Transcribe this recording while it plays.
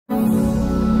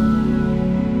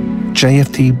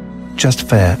JFD, just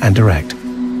fair and direct.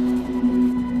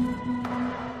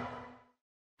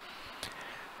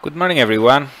 Good morning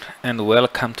everyone, and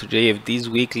welcome to JFD's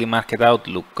weekly market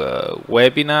outlook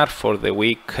webinar for the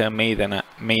week May the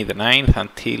 9th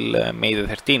until May the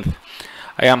 13th.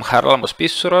 I am Charalambos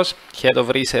Pissouros, Head of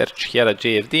Research here at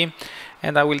JFD,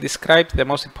 and I will describe the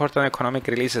most important economic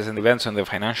releases and events on the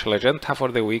financial agenda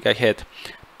for the week ahead.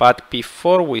 But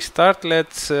before we start,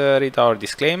 let's read our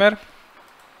disclaimer.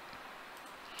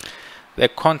 The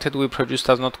content we produce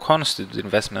does not constitute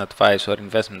investment advice or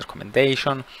investment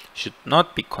recommendation, should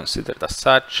not be considered as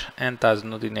such, and does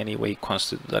not in any way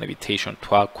constitute an invitation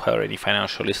to acquire any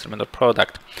financial instrument or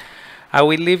product. I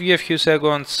will leave you a few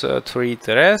seconds to read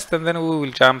the rest, and then we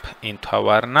will jump into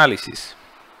our analysis.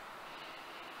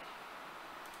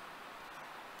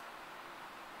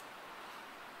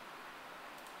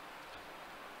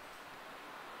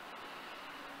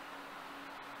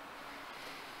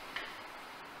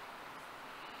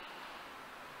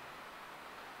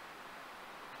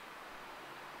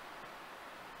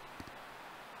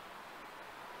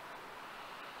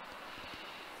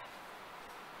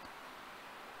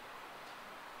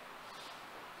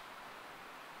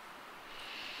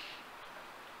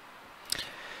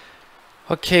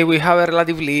 Okay, we have a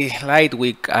relatively light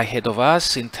week ahead of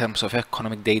us in terms of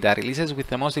economic data releases, with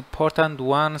the most important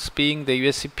ones being the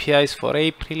US CPIs for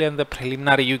April and the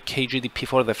preliminary UK GDP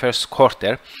for the first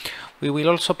quarter. We will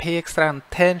also pay extra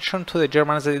attention to the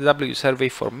German ZEW survey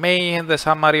for May and the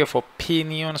summary of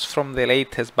opinions from the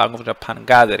latest Bank of Japan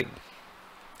gathering.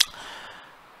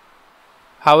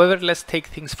 However, let's take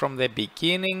things from the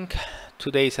beginning.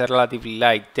 Today is a relatively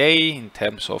light day in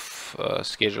terms of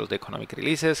scheduled economic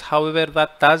releases. However,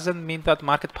 that doesn't mean that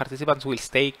market participants will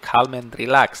stay calm and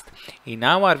relaxed. In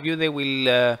our view, they will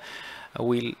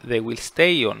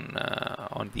stay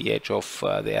on the edge of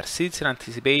their seats in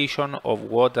anticipation of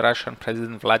what Russian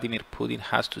President Vladimir Putin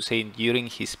has to say during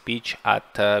his speech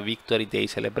at Victory Day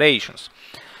celebrations.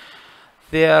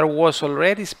 There was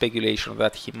already speculation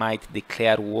that he might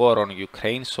declare war on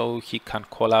Ukraine so he can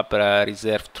call up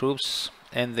reserve troops,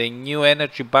 and the new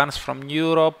energy bans from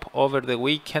Europe over the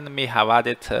weekend may have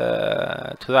added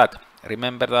to that.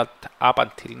 Remember that up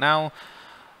until now,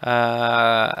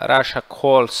 Russia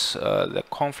calls the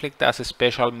conflict as a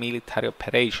special military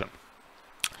operation.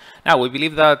 Now, we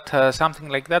believe that something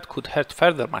like that could hurt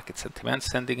further market sentiment,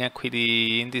 sending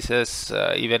equity indices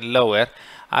even lower,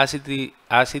 as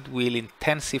it will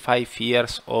intensify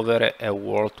fears over a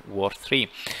World War III.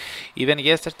 Even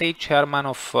yesterday, chairman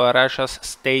of Russia's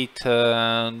State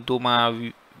Duma,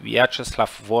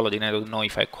 Vyacheslav Volodin, I don't know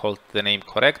if I called the name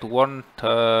correct, warned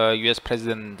US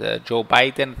President Joe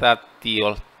Biden that the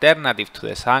alternative to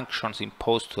the sanctions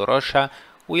imposed to Russia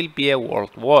will be a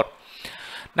world war.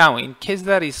 Now, in case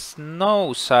there is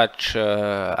no such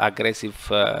aggressive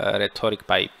rhetoric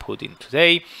by Putin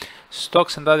today,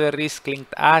 stocks and other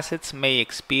risk-linked assets may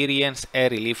experience a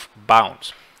relief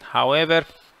bounce. However,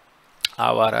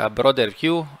 our broader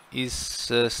view is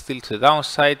still to the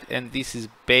downside, and this is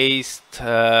based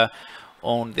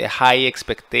on the high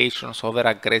expectations over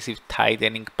aggressive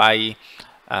tightening by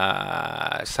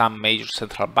some major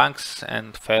central banks,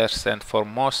 and first and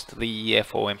foremost the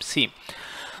FOMC.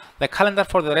 The calendar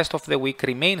for the rest of the week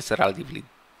remains relatively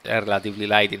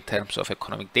light in terms of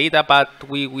economic data, but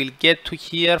we will get to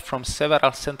hear from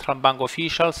several central bank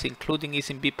officials, including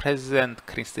ECB President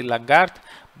Christine Lagarde,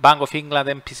 Bank of England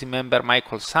MPC member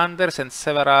Michael Sanders, and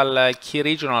several key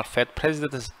regional Fed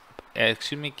presidents.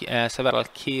 Several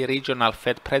key regional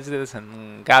Fed presidents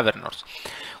and governors.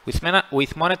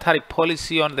 With monetary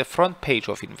policy on the front page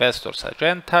of investors'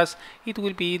 agendas, it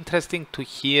will be interesting to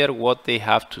hear what they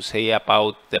have to say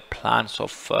about the plans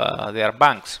of their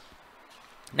banks.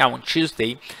 Now, on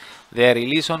Tuesday, the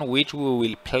release on which we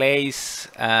will place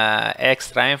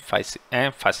extra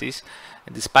emphasis,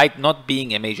 despite not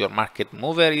being a major market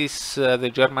mover, is the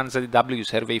German ZEW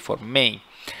survey for May.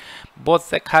 Both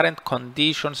the current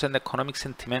conditions and economic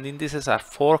sentiment indices are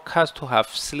forecast to have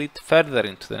slid further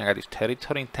into the negative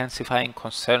territory, intensifying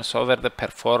concerns over the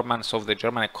performance of the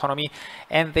German economy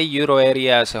and the euro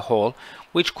area as a whole,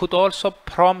 which could also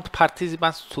prompt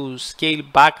participants to scale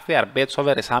back their bets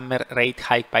over a summer rate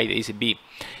hike by the ECB.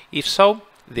 If so,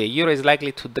 the euro is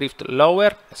likely to drift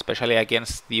lower, especially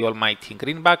against the almighty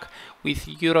greenback, with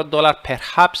euro-dollar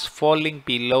perhaps falling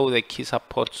below the key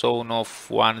support zone of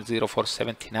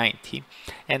 104.7090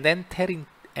 and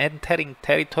entering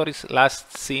territories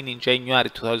last seen in January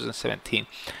 2017.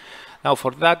 Now,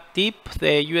 for that dip,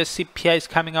 the US CPI is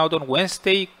coming out on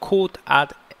Wednesday, could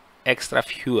add extra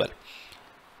fuel.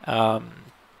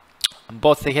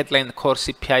 Both the headline and core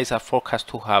CPIs are forecast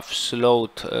to have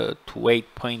slowed to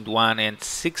 8.1 and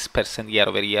 6% year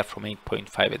over year from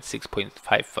 8.5 and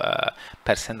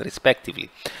 6.5% respectively.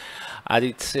 At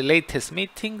its latest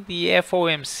meeting, the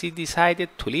FOMC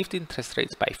decided to lift interest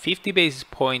rates by 50 basis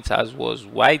points as was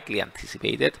widely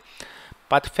anticipated,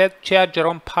 but Fed Chair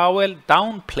Jerome Powell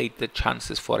downplayed the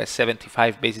chances for a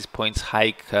 75 basis points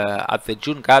hike at the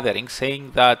June gathering,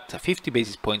 saying that 50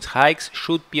 basis points hikes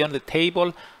should be on the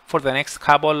table for the next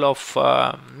couple of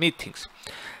meetings.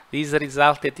 This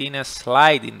resulted in a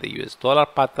slide in the US dollar,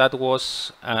 but that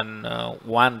was an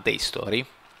one-day story,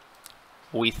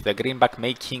 with the greenback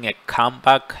making a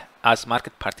comeback as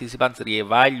market participants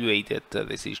reevaluated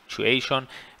the situation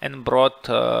and brought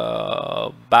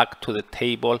back to the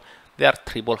table their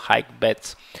triple hike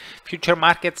bets. Future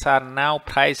markets are now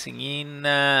pricing in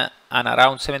an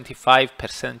around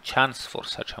 75% chance for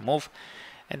such a move,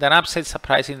 and an upside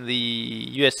surprise in the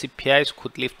US CPIs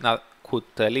could lift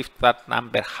that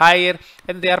number higher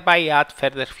and thereby add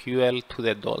further fuel to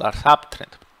the dollar's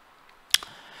uptrend.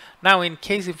 Now, in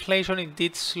case inflation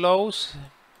indeed slows,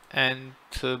 and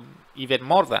even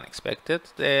more than expected,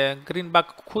 the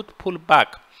greenback could pull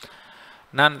back.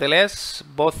 Nonetheless,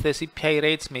 both the CPI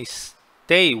rates may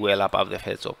stay well above the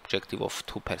Fed's objective of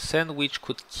 2%, which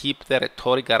could keep the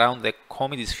rhetoric around the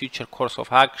committee's future course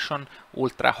of action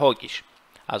ultra hawkish.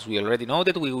 As we already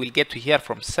noted, we will get to hear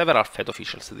from several Fed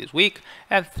officials this week,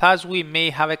 and thus we may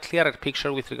have a clearer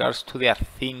picture with regards to their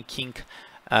thinking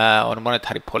on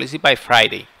monetary policy by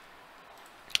Friday.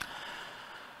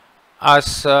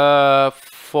 As for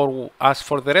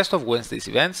the rest of Wednesday's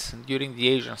events, during the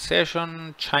Asian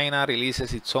session, China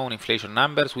releases its own inflation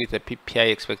numbers, with the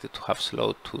PPI expected to have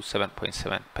slowed to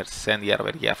 7.7% year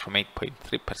over year from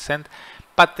 8.3%,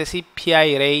 but the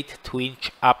CPI rate to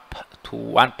inch up to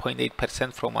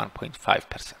 1.8% from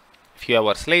 1.5%. A few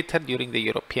hours later, during the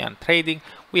European trading,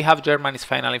 we have Germany's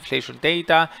final inflation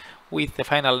data, with the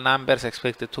final numbers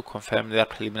expected to confirm their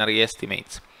preliminary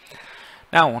estimates.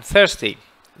 Now, on Thursday,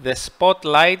 the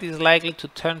spotlight is likely to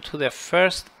turn to the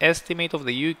first estimate of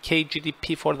the UK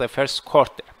GDP for the first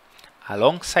quarter.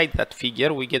 Alongside that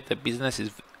figure, we get the business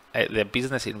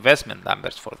investment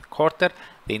numbers for the quarter,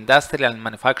 the industrial and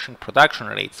manufacturing production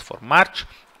rates for March,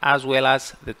 as well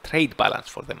as the trade balance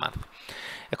for the month.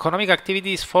 Economic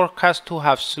activity is forecast to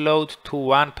have slowed to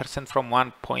 1% from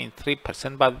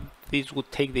 1.3%, but this would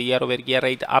take the year-over-year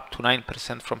rate up to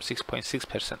 9% from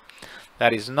 6.6%.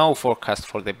 There is no forecast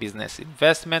for the business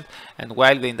investment, and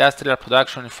while the industrial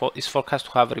production is forecast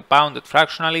to have rebounded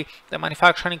fractionally, the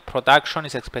manufacturing production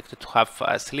is expected to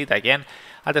have slid again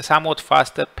at a somewhat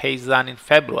faster pace than in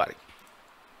February.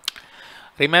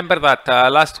 Remember that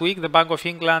last week the Bank of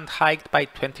England hiked by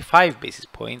 25 basis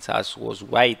points, as was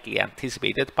widely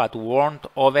anticipated, but warned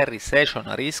over recession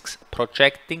risks,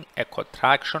 projecting a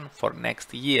contraction for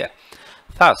next year.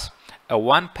 Thus, a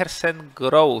 1%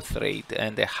 growth rate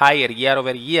and a higher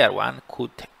year-over-year one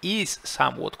could ease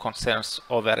somewhat concerns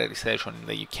over a recession in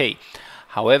the UK.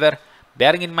 However,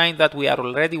 bearing in mind that we are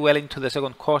already well into the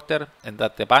second quarter and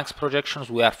that the bank's projections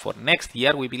were for next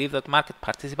year, we believe that market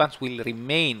participants will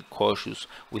remain cautious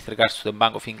with regards to the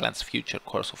Bank of England's future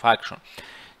course of action.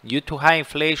 Due to high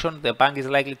inflation, the bank is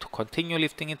likely to continue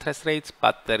lifting interest rates,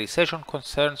 but the recession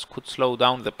concerns could slow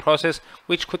down the process,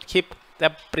 which could keep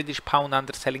the British pound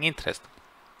under selling interest.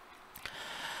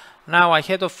 Now,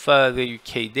 ahead of the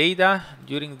UK data,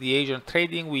 during the Asian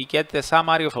trading, we get the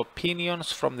summary of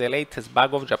opinions from the latest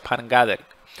Bank of Japan gathering.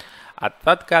 At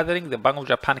that gathering, the Bank of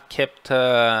Japan kept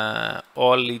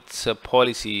all its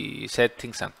policy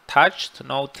settings untouched,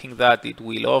 noting that it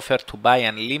will offer to buy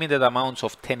unlimited amounts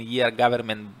of 10-year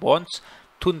government bonds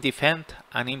to defend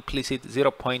an implicit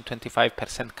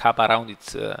 0.25% cap around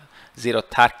its zero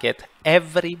target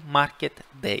every market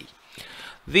day.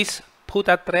 This put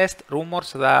at rest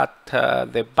rumors that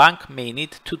the bank may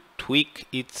need to tweak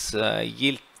its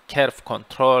yield curve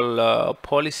control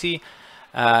policy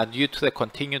due to the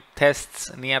continued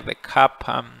tests near the cap,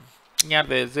 near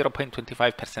the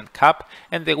 0.25% cap,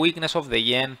 and the weakness of the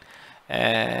yen.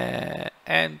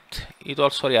 And it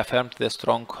also reaffirmed the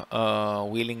strong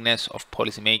willingness of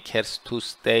policymakers to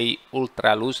stay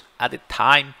ultra loose at a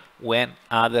time when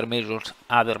other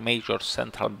major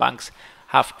central banks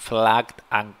have flagged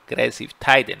aggressive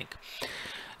tightening.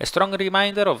 A strong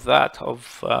reminder of that,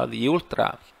 of the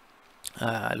ultra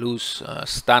loose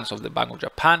stance of the Bank of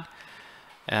Japan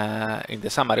in the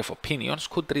summary of opinions,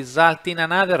 could result in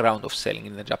another round of selling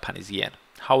in the Japanese yen.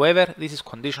 However, this is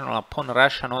conditional upon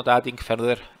Russia not adding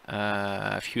further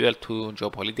fuel to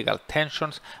geopolitical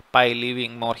tensions by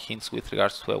leaving more hints with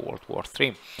regards to a World War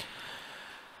III.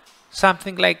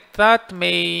 Something like that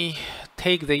may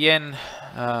take the yen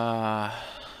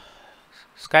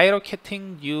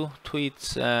skyrocketing due to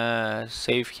its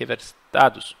safe haven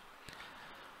status.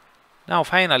 Now,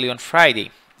 finally, on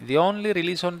Friday, the only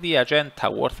releases on the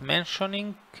agenda worth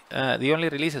mentioning are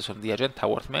Eurozone's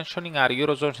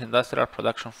industrial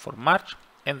production for March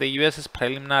and the US's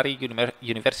preliminary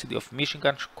University of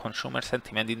Michigan Consumer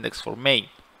Sentiment Index for May.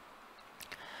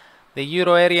 The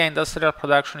euro area industrial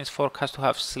production is forecast to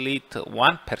have slid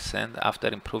 1% after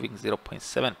improving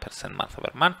 0.7% month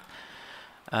over month,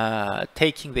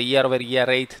 taking the year-over-year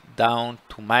rate down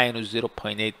to minus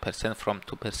 0.8% from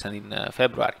 2% in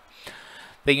February.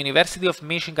 The University of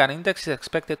Michigan index is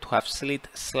expected to have slid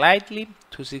slightly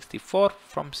to 64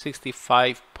 from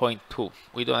 65.2.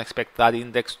 We don't expect that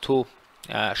index to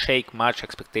shake much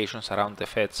expectations around the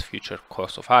Fed's future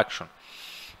course of action.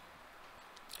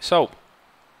 So,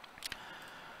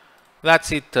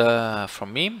 that's it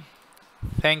from me.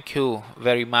 Thank you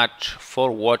very much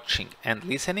for watching and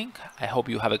listening. I hope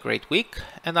you have a great week,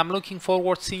 and I'm looking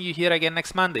forward to seeing you here again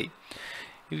next Monday.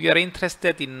 If you are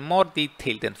interested in more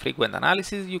detailed and frequent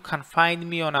analysis, you can find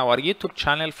me on our YouTube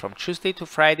channel from Tuesday to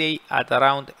Friday at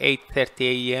around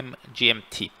 8:30 AM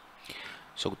GMT.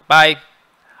 So goodbye,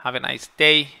 have a nice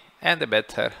day, and a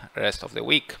better rest of the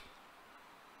week.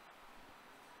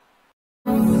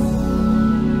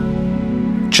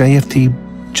 JFD,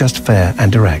 just fair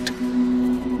and direct.